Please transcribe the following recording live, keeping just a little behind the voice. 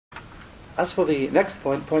As for the next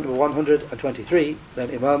point, point number 123, then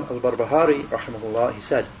Imam al-Barbahari rahimahullah, he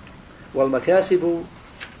said, وَالْمَكَاسِبُ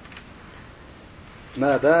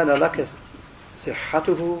مَا بَانَ لَكَ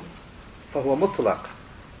صِحَّتُهُ فَهُوَ مُطْلَقٌ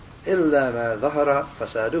إِلَّا مَا ظَهَرَ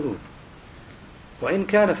فَسَادُهُ وإن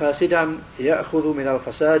كان فاسدا يأخذ من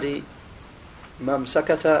الفساد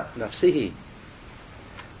ممسكة نفسه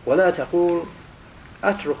ولا تقول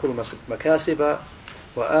أترك المكاسب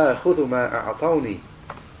وآخذ ما أعطوني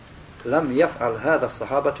لم يفعل هذا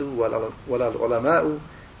الصحابة ولا العلماء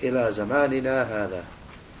إلى زماننا هذا.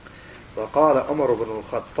 وقال عمر بن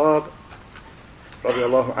الخطاب رضي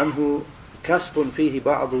الله عنه كسب فيه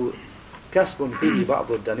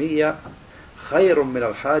بعض الدنيا خير من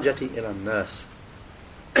الحاجة إلى الناس.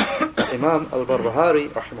 Imam al-Barbahari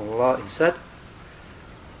rahimahullah, he said,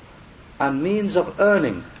 and means of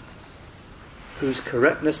earning whose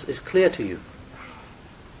correctness is clear to you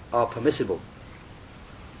are permissible,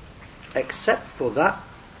 except for that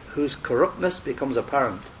whose corruptness becomes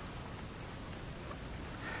apparent.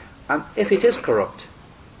 And if it is corrupt,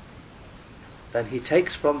 then he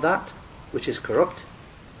takes from that which is corrupt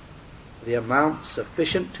the amount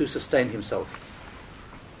sufficient to sustain himself.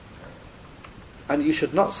 And you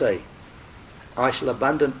should not say, I shall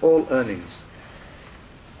abandon all earnings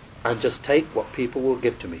and just take what people will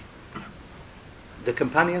give to me. The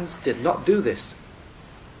companions did not do this,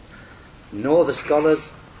 nor the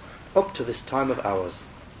scholars up to this time of ours.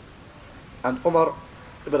 And Umar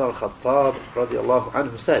ibn al-Khattab radiallahu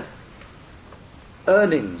anhu said,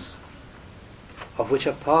 earnings of which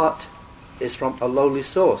a part is from a lowly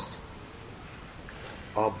source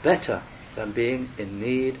are better than being in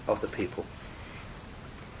need of the people.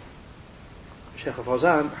 Shaykh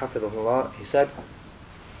al-Fawzan, hafidhahullah, he said,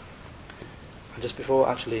 and just before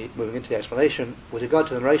actually moving into the explanation, with regard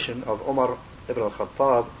to the narration of Umar ibn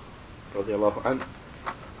al-Khattab radiallahu anhu,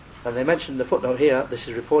 and they mentioned the footnote here, this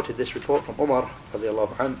report from Umar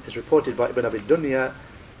radiallahu anhu is reported by Ibn Abi Dunya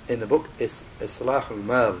in the book Islah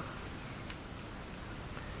al-Mal.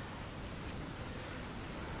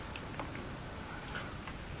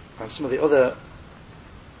 And some of the others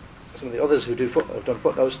who have done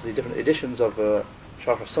footnotes to the different editions of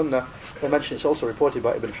Sharhas-Sunnah, they mention it's also reported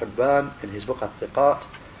by Ibn Hibban in his book At-Thiqat,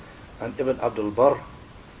 and Ibn Abdul Barr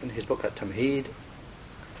in his book At-Tamheed,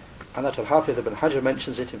 and that Al-Hafiz Ibn Hajar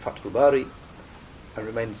mentions it in Fathul Bari, and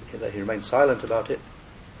he remains silent about it.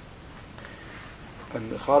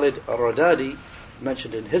 And Khalid al-Radadi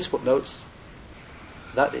mentioned in his footnotes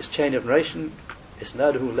that its chain of narration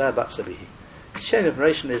isnaduhu la ba'sa bihi. Its chain of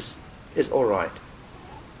narration is alright.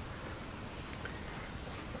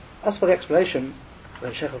 As for the explanation,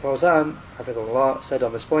 then Shaykh al-Fawzan hafidhahullah said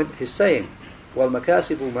on this point, he's saying,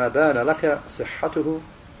 وَالْمَكَاسِبُ مَا بَانَ لَكَ صِحَّتُهُ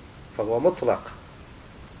فَهُوَ مُطْلَقٌ,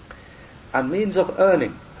 and means of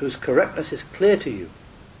earning whose correctness is clear to you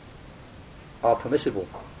are permissible.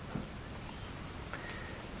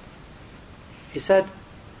 He said,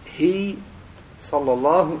 he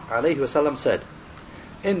sallallahu alayhi wasallam said,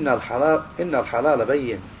 إن الحلال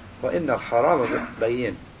بين وإن الحرام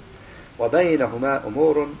بين وبينهما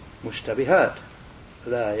أمور مشتبهات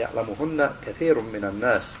لا يعلمهن كثير من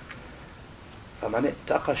الناس فمن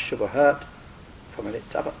اتقى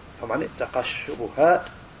الشبهات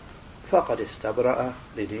فقد استبرأ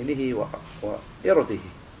لدينه وإرضه.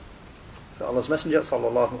 So Allah's Messenger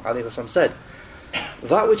sallallahu alayhi wasallam said,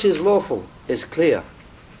 that which is lawful is clear,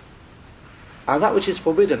 and that which is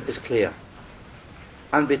forbidden is clear,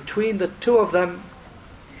 and between the two of them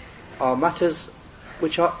are matters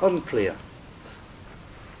which are unclear.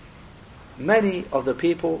 Many of the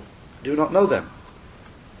people do not know them.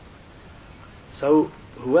 So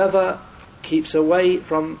whoever keeps away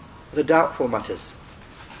from the doubtful matters,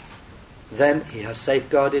 then he has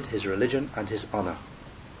safeguarded his religion and his honor.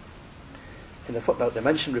 In the footnote they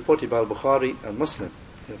mentioned, reported by Al-Bukhari and Muslim,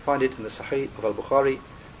 you'll find it in the Sahih of Al-Bukhari,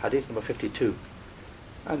 hadith number 52,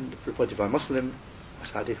 and reported by Muslim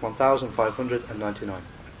as hadith 1599.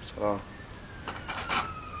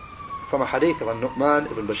 From a hadith of An-Nu'man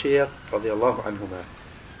ibn Bashir radiyallahu anhuma.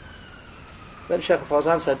 Then Shaykh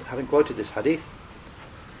al-Fawzan said, having quoted this hadith,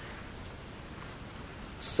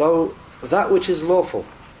 so that which is lawful,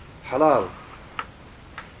 halal,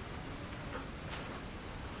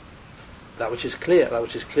 that which is clear, that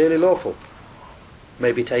which is clearly lawful,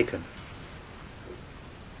 may be taken.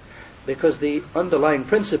 Because the underlying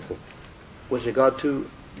principle with regard to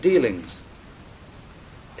dealings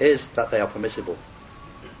is that they are permissible,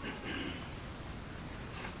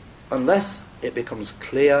 unless it becomes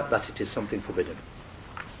clear that it is something forbidden.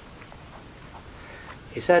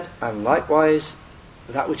 He said, and likewise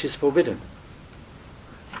that which is forbidden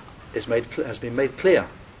has been made clear,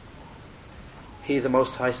 He the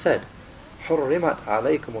Most High said, حرمت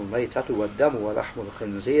عليكم الميتة والدم ولحم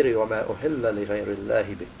الخنزير وما أهل لغير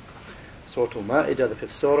الله به. Surah Al-Ma'idah, the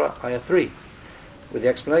 5th Surah, Ayah 3, with the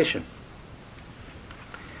explanation.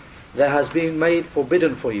 There has been made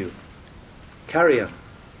forbidden for you carrion,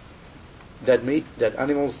 dead meat, dead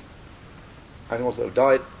animals that have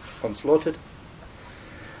died unslaughtered,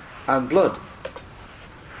 and blood,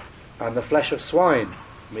 and the flesh of swine,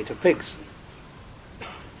 meat of pigs,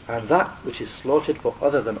 and that which is slaughtered for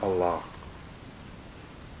other than Allah.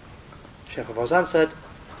 Shaykh Fawzan said,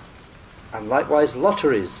 and likewise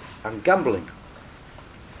lotteries and gambling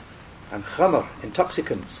and khamr,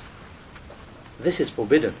 intoxicants, this is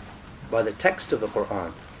forbidden by the text of the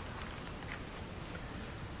Quran.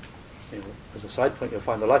 As a side point, you'll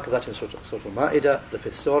find the like of that in Surah Al-Ma'idah, the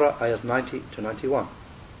 5th Surah, ayahs 90 to 91.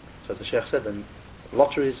 So as the Shaykh said, then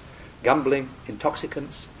lotteries, gambling,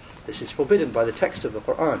 intoxicants, this is forbidden by the text of the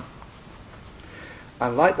Quran.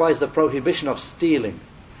 And likewise the prohibition of stealing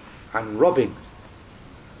and robbing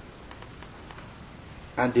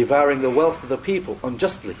and devouring the wealth of the people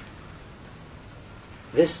unjustly.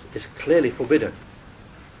 This is clearly forbidden.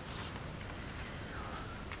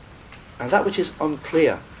 And that which is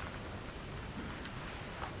unclear,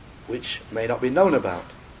 which may not be known about,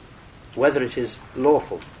 whether it is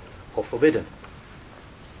lawful or forbidden,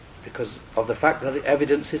 because of the fact that the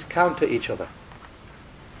evidences counter each other,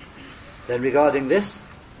 then regarding this,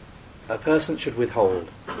 a person should withhold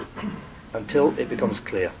until it becomes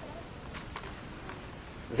clear.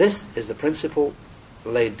 This is the principle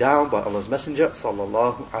laid down by Allah's Messenger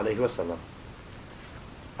sallallahu alaihi wasallam,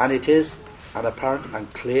 and it is an apparent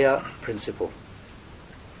and clear principle.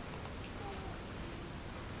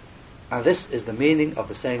 And this is the meaning of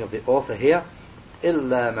the saying of the author here,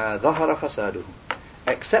 إِلَّا مَا ظَهَرَ فَسَادُهُ,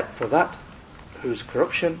 except for that whose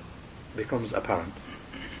corruption becomes apparent.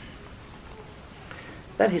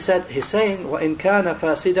 Then he said, he's saying, وَإِنْ كَانَ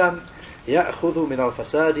فَاسِدًا يَأْخُذُ مِنَ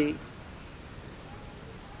الْفَسَادِ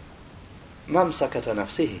مَمْسَكَةَ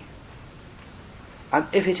نَفْسِهِ, and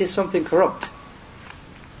if it is something corrupt,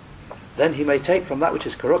 then he may take from that which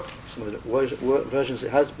is corrupt. Some of the versions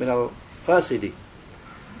it has مِنَ الْفَاسِدِ,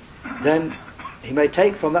 then he may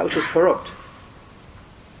take from that which is corrupt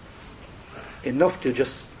enough to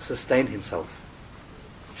just sustain himself.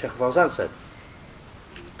 Shaykh Fawzan said,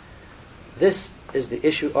 this is the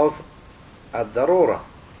issue of ad-darura.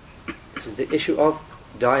 This is the issue of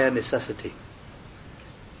dire necessity.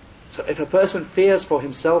 So if a person fears for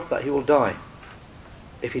himself that he will die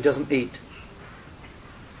if he doesn't eat,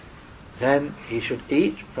 then he should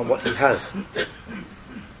eat from what he has.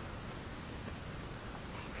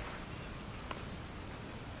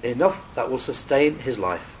 Enough that will sustain his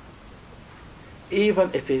life, even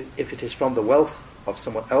if it is from the wealth of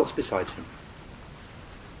someone else besides him.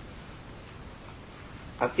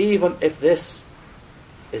 And even if this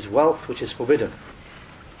is wealth which is forbidden,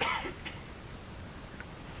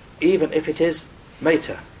 even if it is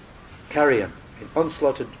maita, carrion, in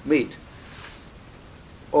unslaughtered meat,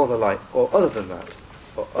 or the like, or other than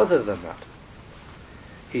that,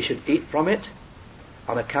 he should eat from it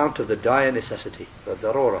on account of the dire necessity, the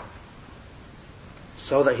darura,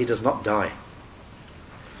 so that he does not die.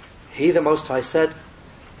 He the Most High said,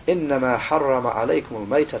 إِنَّمَا حَرَّمَ عَلَيْكُمُ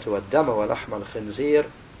الْمَيْتَةُ وَالدَّمَ وَلَحْمَ الْخِنْزِيرِ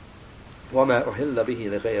وَمَا أُهِلَّ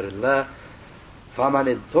بِهِ لِغَيْرِ اللَّهِ فَمَنِ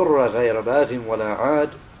اضْطُرَّ غَيْرَ بَاغٍ وَلَا عَادٍ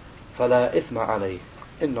فَلَا إِثْمَ عَلَيْهِ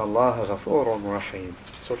إِنَّ اللَّهَ غَفُورٌ رَحِيمٌ.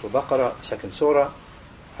 Surah Al-Baqarah, 2nd Surah,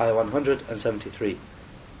 Ayah 173,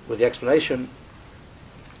 with the explanation,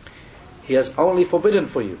 He has only forbidden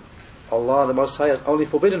for you, Allah the Most High has only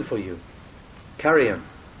forbidden for you carrion,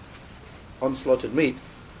 unslaughtered meat,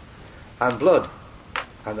 and blood,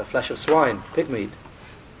 and the flesh of swine, pig meat,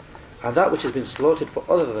 and that which has been slaughtered for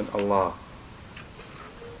other than Allah.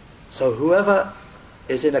 So whoever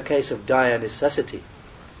is in a case of dire necessity,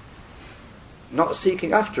 not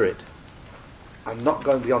seeking after it, and not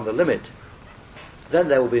going beyond the limit, then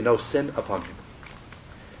there will be no sin upon him.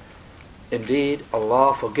 Indeed,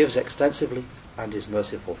 Allah forgives extensively and is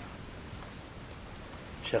merciful.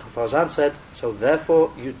 Shaykh Fawzan said, so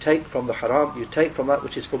therefore you take from the haram, you take from that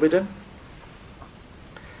which is forbidden,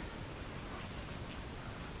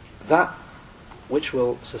 that which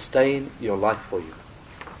will sustain your life for you.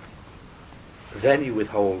 Then you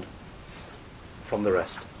withhold from the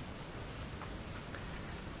rest.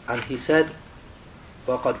 And he said,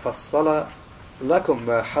 وَقَدْ فَصَّلَ لَكُمْ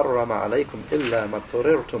مَا حَرَّمَ عَلَيْكُمْ إِلَّا مَا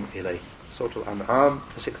اضْطُرِرْتُمْ إِلَيْهِ. Surah Al-An'am,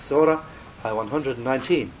 the 6th Surah, Ayah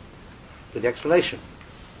 119, with the explanation.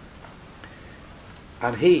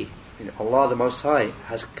 And He, Allah the Most High,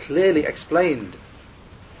 has clearly explained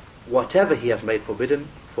whatever He has made forbidden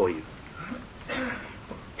for you.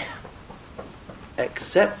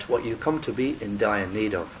 except what you come to be in dire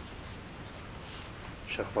need of.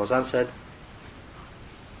 Shaykh Fawzan said,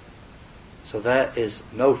 so there is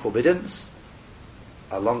no forbiddance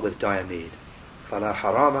along with dire need. فَلَا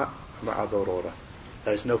حَرَامَ مَعَ ضَرُورَةٍ.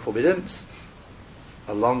 There is no forbiddance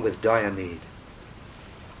along with dire need.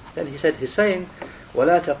 Then he said, he's saying,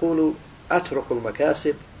 وَلَا تَقُولُوا أَتْرُكُ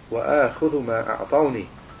الْمَكَاسِبِ وَآخُذُ مَا أَعْطَوْنِي.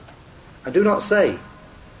 And do not say,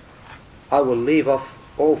 I will leave off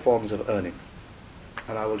all forms of earning,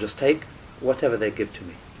 and I will just take whatever they give to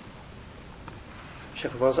me.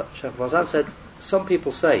 Shaykh Fawzan said, some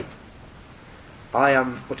people say, I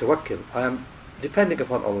am mutawakkil, I am depending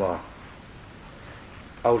upon Allah.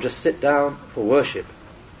 I will just sit down for worship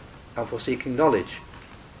and for seeking knowledge,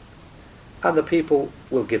 and the people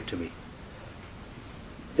will give to me.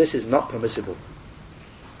 This is not permissible.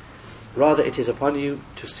 Rather, it is upon you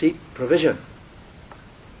to seek provision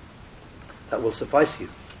that will suffice you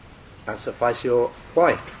and suffice your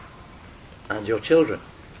wife and your children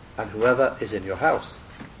and whoever is in your house.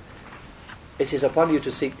 It is upon you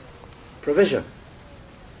to seek provision,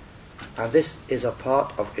 and this is a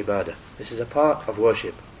part of ibadah. This is a part of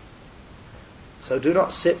worship. So do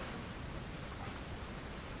not sit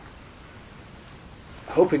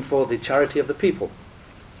hoping for the charity of the people.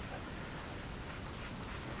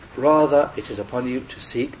 Rather, it is upon you to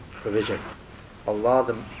seek provision. Allah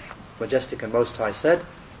the Majestic and Most High said,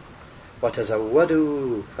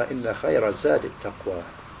 وَتَزَوَّدُوا فَإِنَّ خَيْرَ الزَّادِ التَّقْوَى.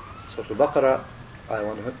 Surah Al-Baqarah,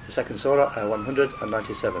 the second surah, ayah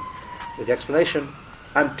 197. With the explanation,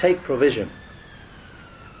 and take provision.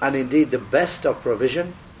 And indeed the best of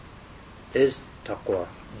provision is taqwa,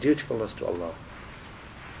 dutifulness to Allah.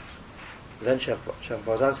 Then Shaykh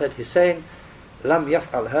Fawzan said, he's saying, لم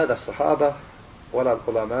يفعل هذا الصحابة ولا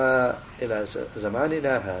العلماء إلى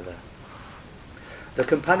زماننا هذا. The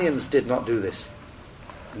companions did not do this,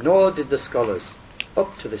 nor did the scholars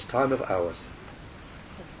up to this time of ours.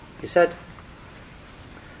 He said,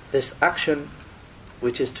 this action,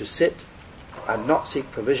 which is to sit and not seek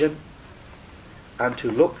provision and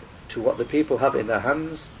to look to what the people have in their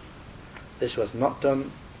hands, this was not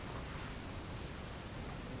done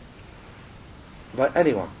by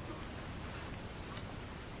anyone.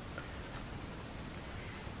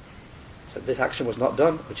 So this action was not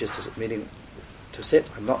done, which is meaning to sit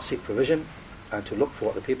and not seek provision and to look for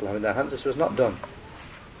what the people have in their hands. This was not done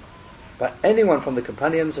by anyone from the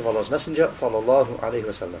companions of Allah's Messenger sallallahu alaihi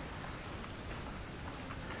wasallam.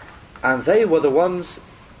 And they were the ones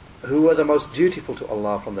who were the most dutiful to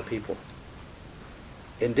Allah from the people.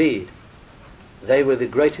 Indeed, they were the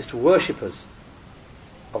greatest worshippers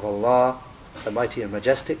of Allah, the Mighty and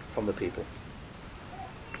Majestic, from the people.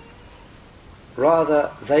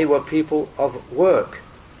 Rather, they were people of work.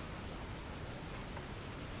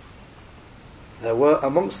 There were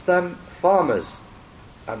amongst them farmers,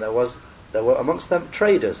 and there were amongst them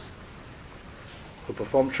traders who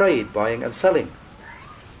performed trade, buying and selling.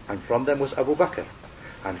 And from them was Abu Bakr,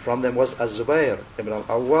 and from them was Az-Zubayr ibn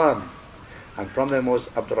al-Awwam, and from them was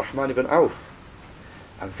Abdurrahman ibn Auf,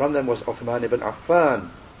 and from them was Uthman ibn Affan.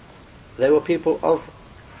 They were people of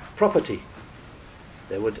property.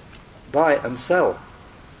 They would buy and sell,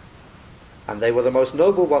 and they were the most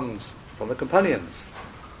noble ones from the companions.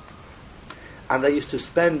 And they used to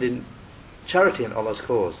spend in charity in Allah's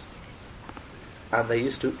cause, and they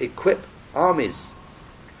used to equip armies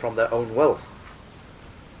from their own wealth.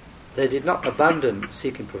 They did not abandon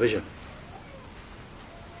seeking provision.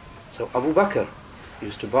 So Abu Bakr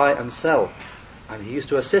used to buy and sell, and he used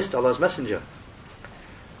to assist Allah's Messenger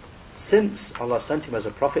since Allah sent him as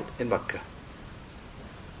a prophet in Mecca.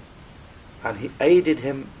 And he aided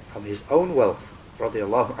him from his own wealth,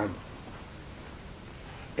 radiyallahu anhu,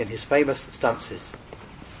 in his famous stances.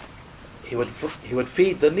 He would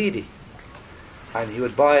feed the needy, and he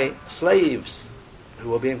would buy slaves who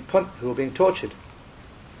were being tortured,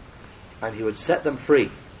 and he would set them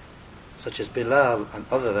free, such as Bilal and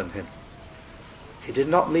other than him. He did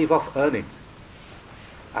not leave off earning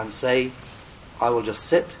and say, I will just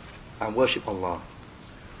sit and worship Allah,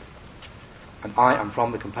 and I am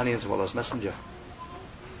from the companions of Allah's Messenger.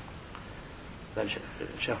 Then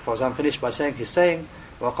Shaykh Fawzan finished by saying, he's saying,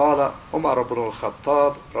 وقال عمر بن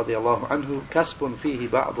الخطاب رضي الله عنه كسب فيه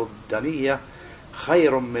بعض الدنية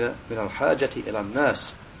خير من الحاجة إلى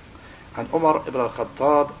الناس. And Umar ibn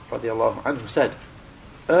al-Khattab radiallahu anhu said,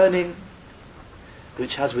 earning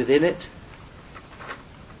which has within it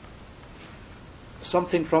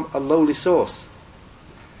something from a lowly source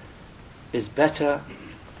is better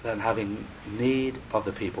than having need of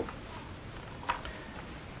the people.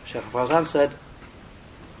 Shaykh Fawzan said,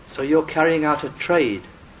 so you're carrying out a trade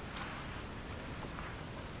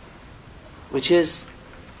which is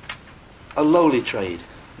a lowly trade.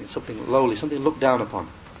 It's something lowly, something looked down upon.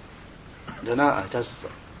 Dana'a, it has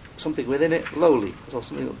something within it lowly, or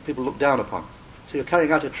something that people look down upon. So you're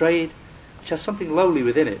carrying out a trade which has something lowly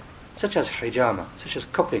within it, such as hijama, such as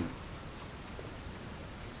cupping,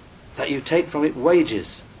 that you take from it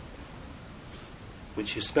wages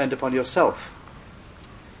which you spend upon yourself,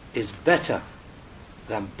 is better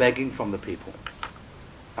than begging from the people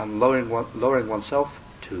and lowering oneself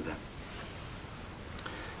to them.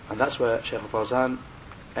 And that's where Shaykh al-Fawzan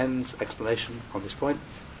ends explanation on this point.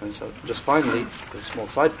 And so just finally, a small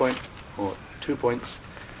side point, or 2 points.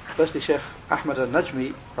 Firstly, Shaykh Ahmad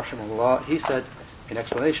al-Najmi, rahimahullah, he said in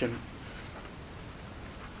explanation,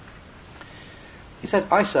 he said,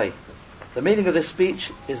 I say, the meaning of this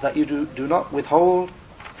speech is that you do not withhold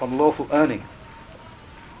from lawful earning,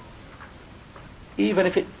 even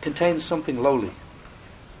if it contains something lowly.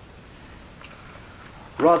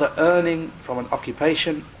 Rather, earning from an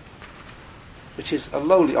occupation which is a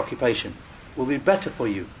lowly occupation will be better for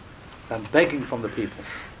you than begging from the people.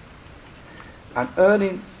 And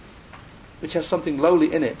earning which has something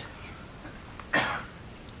lowly in it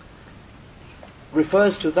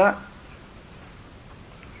refers to that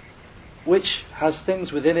which has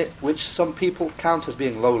things within it which some people count as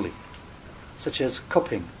being lowly, such as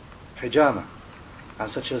cupping, hijama, and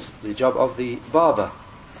such as the job of the barber,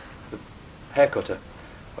 the haircutter,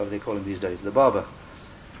 whatever they call him these days, the barber,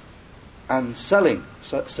 and selling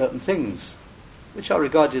certain things which are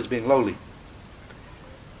regarded as being lowly,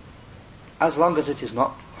 as long as it is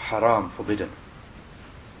not haram, forbidden.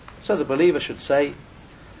 So the believer should say,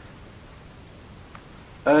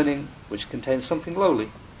 earning which contains something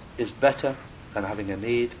lowly is better than having a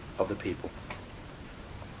need of the people.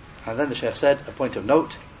 And then the Shaykh said, a point of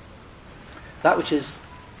note, that which is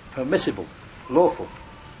permissible, lawful,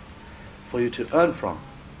 for you to earn from.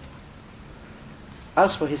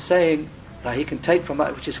 As for his saying that he can take from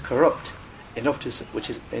that which is corrupt, which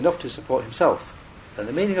is enough to support himself, then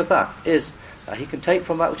the meaning of that is that he can take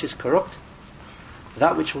from that which is corrupt,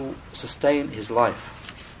 that which will sustain his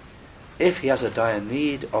life, if he has a dire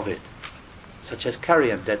need of it, such as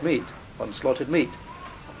carrion, dead meat, unslaughtered meat.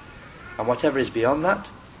 And whatever is beyond that,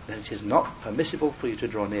 then it is not permissible for you to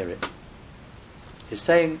draw near it. He's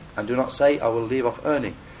saying, and do not say, I will leave off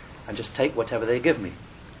earning, and just take whatever they give me.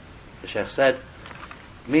 The Shaykh said,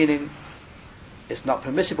 meaning, it's not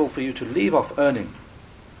permissible for you to leave off earning,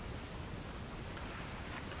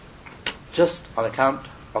 just on account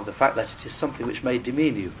of the fact that it is something which may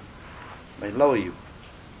demean you, may lower you,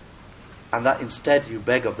 and that instead you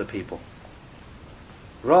beg of the people.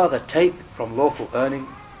 Rather, take from lawful earning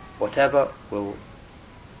whatever will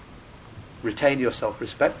retain your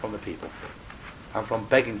self-respect from the people and from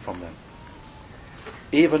begging from them,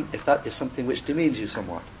 even if that is something which demeans you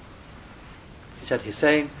somewhat. He said, he's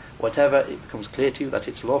saying, whatever it becomes clear to you that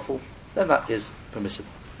it's lawful, then that is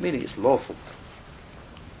permissible, meaning it's lawful,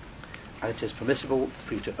 and it is permissible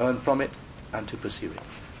for you to earn from it and to pursue it.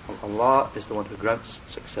 And Allah is the one who grants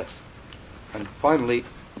success. And finally,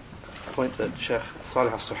 a point that Shaykh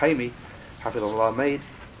Salih al-Suhaimi, Hafidhullah, made,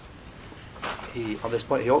 on this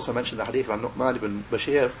point he also mentioned the hadith of Nu'man ibn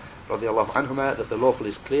Bashir radiyallahu anhuma, that the lawful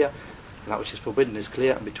is clear and that which is forbidden is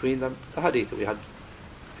clear, and between them the hadith that we had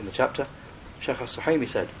in the chapter. Shaykh al-Suhaimi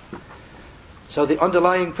said, so the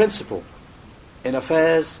underlying principle in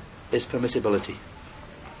affairs is permissibility,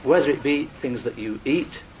 whether it be things that you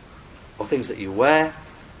eat, or things that you wear,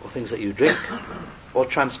 or things that you drink, or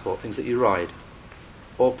transport, things that you ride,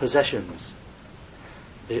 or possessions.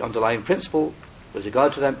 The underlying principle with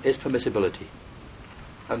regard to them is permissibility,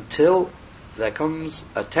 until there comes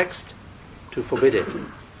a text to forbid it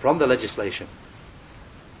from the legislation.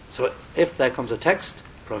 So if there comes a text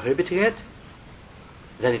prohibiting it,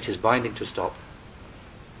 then it is binding to stop.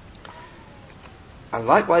 And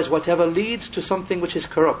likewise, whatever leads to something which is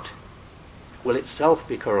corrupt will itself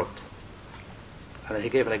be corrupt. And then he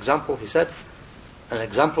gave an example. He said, an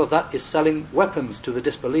example of that is selling weapons to the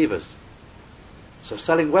disbelievers. So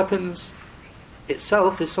selling weapons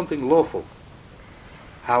itself is something lawful.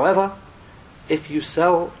 However, if you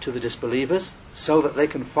sell to the disbelievers so that they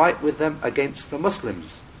can fight with them against the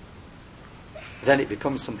Muslims, then it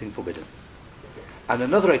becomes something forbidden. And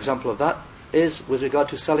another example of that is with regard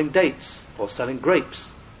to selling dates or selling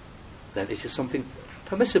grapes. Then it is something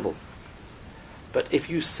permissible. But if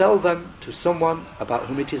you sell them to someone about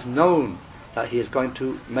whom it is known that he is going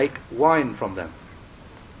to make wine from them,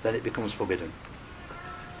 then it becomes forbidden.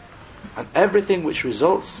 And everything which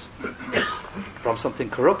results from something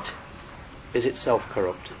corrupt is itself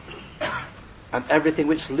corrupt. And everything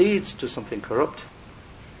which leads to something corrupt,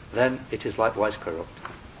 then it is likewise corrupt.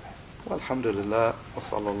 والحمد لله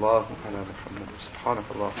وصلى الله على محمد سبحانك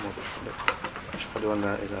اللهم وبحمدك أشهد أن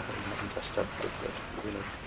لا إله إلا أنت أستغفرك وأتوب إليك.